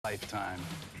lifetime.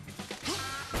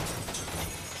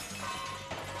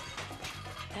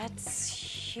 That's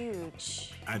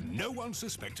huge. And no one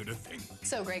suspected a thing.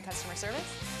 So great customer service.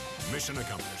 Mission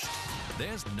accomplished.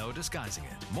 There's no disguising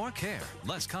it. More care,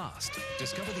 less cost.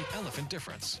 Discover the elephant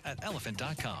difference at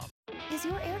elephant.com. Is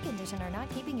your air conditioner not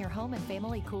keeping your home and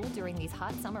family cool during these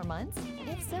hot summer months?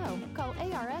 If so, call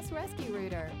ARS Rescue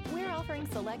Rooter. We're offering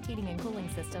select heating and cooling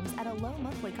systems at a low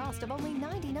monthly cost of only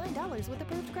 $99 with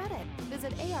approved credit.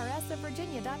 Visit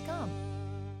arsofvirginia.com.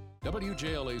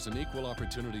 WJLA is an equal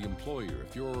opportunity employer.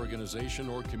 If your organization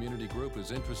or community group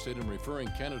is interested in referring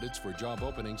candidates for job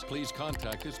openings, please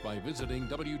contact us by visiting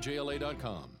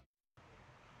WJLA.com.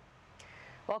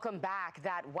 Welcome back.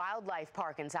 That wildlife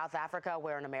park in South Africa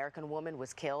where an American woman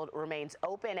was killed remains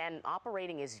open and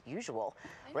operating as usual.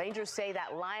 Rangers say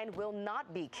that lion will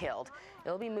not be killed.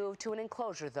 It'll be moved to an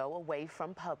enclosure, though, away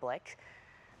from public.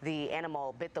 The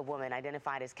animal bit the woman,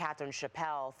 identified as Catherine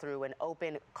Chappelle, through an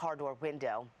open car door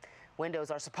window.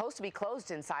 Windows are supposed to be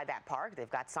closed inside that park. They've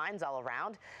got signs all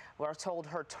around. We're told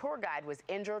her tour guide was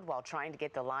injured while trying to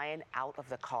get the lion out of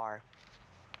the car.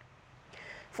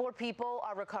 4 people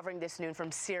are recovering this noon from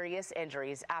serious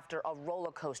injuries after a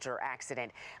roller coaster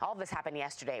accident. All of this happened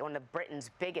yesterday, one of Britain's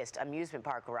biggest amusement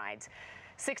park rides.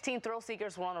 16 thrill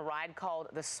seekers were on a ride called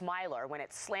the Smiler when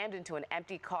it slammed into an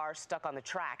empty car stuck on the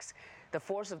tracks. The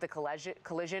force of the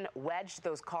collision wedged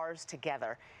those cars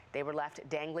together. They were left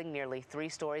dangling nearly 3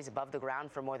 stories above the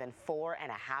ground for more than 4.5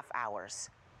 hours.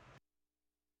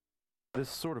 This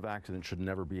sort of accident should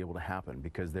never be able to happen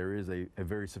because there is a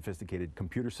very sophisticated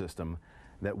computer system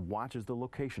that watches the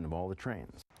location of all the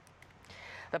trains.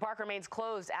 The park remains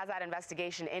closed as that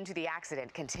investigation into the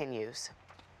accident continues.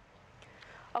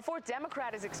 A 4th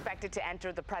Democrat is expected to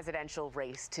enter the presidential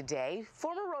race today.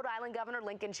 Former Rhode Island Governor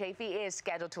Lincoln Chafee is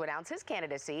scheduled to announce his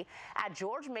candidacy at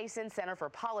George Mason Center for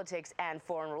Politics and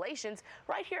Foreign Relations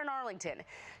right here in Arlington.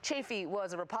 Chafee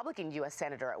was a Republican U.S.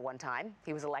 Senator at one time.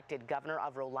 He was elected governor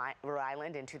of Rhode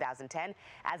Island in 2010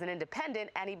 as an independent,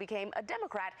 and he became a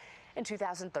Democrat in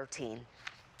 2013.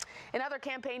 In other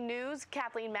campaign news,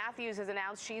 Kathleen Matthews has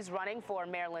announced she's running for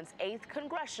Maryland's 8th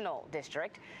congressional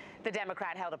district. The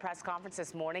Democrat held a press conference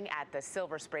this morning at the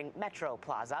Silver Spring Metro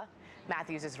Plaza.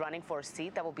 Matthews is running for a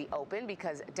seat that will be open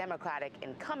because Democratic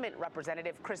incumbent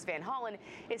Representative Chris Van Hollen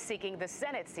is seeking the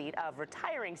Senate seat of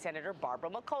retiring Senator Barbara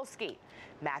Mikulski.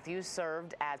 Matthews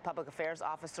served as public affairs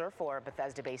officer for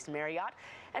Bethesda-based Marriott,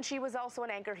 and she was also an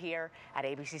anchor here at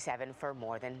ABC7 for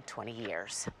more than 20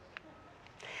 years.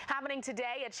 Happening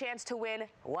today, a chance to win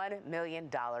 $1 million.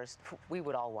 We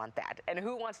would all want that. And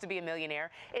Who Wants to Be a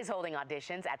Millionaire is holding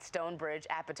auditions at Stonebridge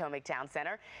at Potomac Town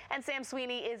Center. And Sam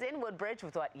Sweeney is in Woodbridge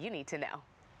with what you need to know.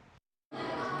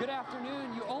 Good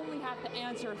afternoon. You only have to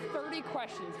answer 30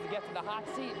 questions to get to the hot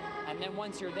seat. And then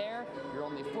once you're there, you're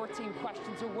only 14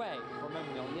 questions away from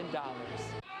 $1 million.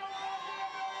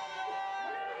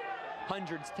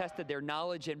 Hundreds tested their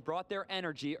knowledge and brought their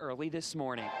energy early this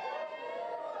morning.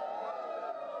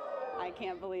 I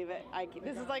can't believe it.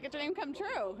 This is like a dream come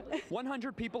true.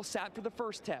 100 people sat for the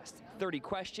first test. 30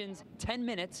 questions, 10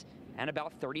 minutes, and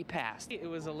about 30 passed. It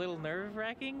was a little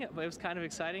nerve-wracking, but it was kind of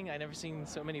exciting. I'd never seen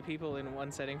so many people in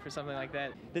one setting for something like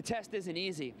that. The test isn't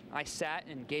easy. I sat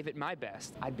and gave it my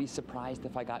best. I'd be surprised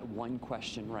if I got one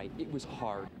question right. It was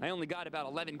hard. I only got about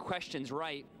 11 questions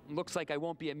right. Looks like I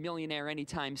won't be a millionaire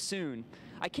anytime soon.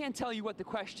 I can't tell you what the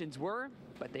questions were,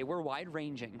 but they were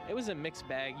wide-ranging. It was a mixed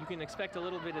bag. You can expect a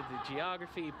little bit of the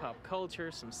geography, pop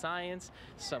culture, some science,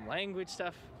 some language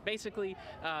stuff. Basically,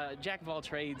 jack of all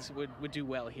trades would do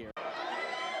well here.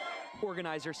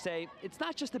 Organizers say it's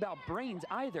not just about brains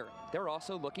either. They're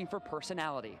also looking for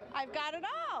personality. I've got it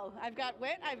all. I've got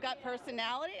wit, I've got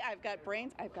personality, I've got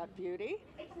brains, I've got beauty,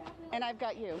 and I've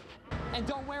got you. And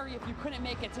don't worry, if you couldn't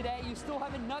make it today, you still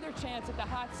have another chance at the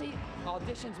hot seat.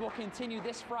 Auditions will continue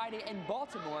this Friday in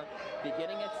Baltimore,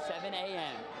 beginning at 7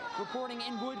 a.m. Reporting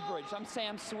in Woodbridge, I'm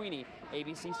Sam Sweeney,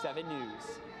 ABC 7 News.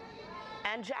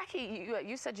 And Jackie,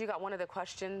 you said you got one of the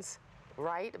questions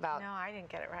right about... No, I didn't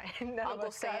get it right.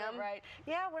 Uncle Sam? Right.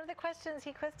 Yeah, one of the questions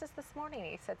he quizzed us this morning.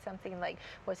 He said something like,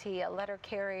 was he a letter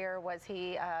carrier? Was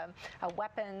he a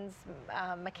weapons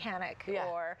mechanic? Yeah.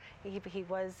 Or he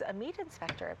was a meat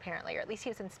inspector, apparently, or at least he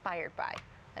was inspired by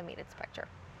a meat inspector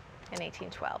in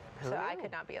 1812. So I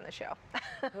could not be on the show.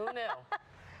 Who knew?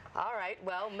 All right,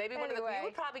 well, maybe you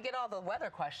would probably get all the weather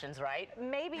questions right.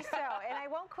 Maybe so, and I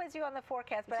won't quiz you on the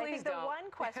forecast, but Please I think the one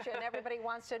question everybody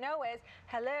wants to know is,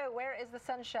 hello, where is the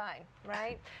sunshine,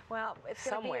 right? Well, it's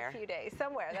going to be a few days.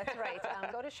 Somewhere, that's right.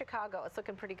 Go to Chicago. It's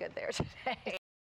looking pretty good there today.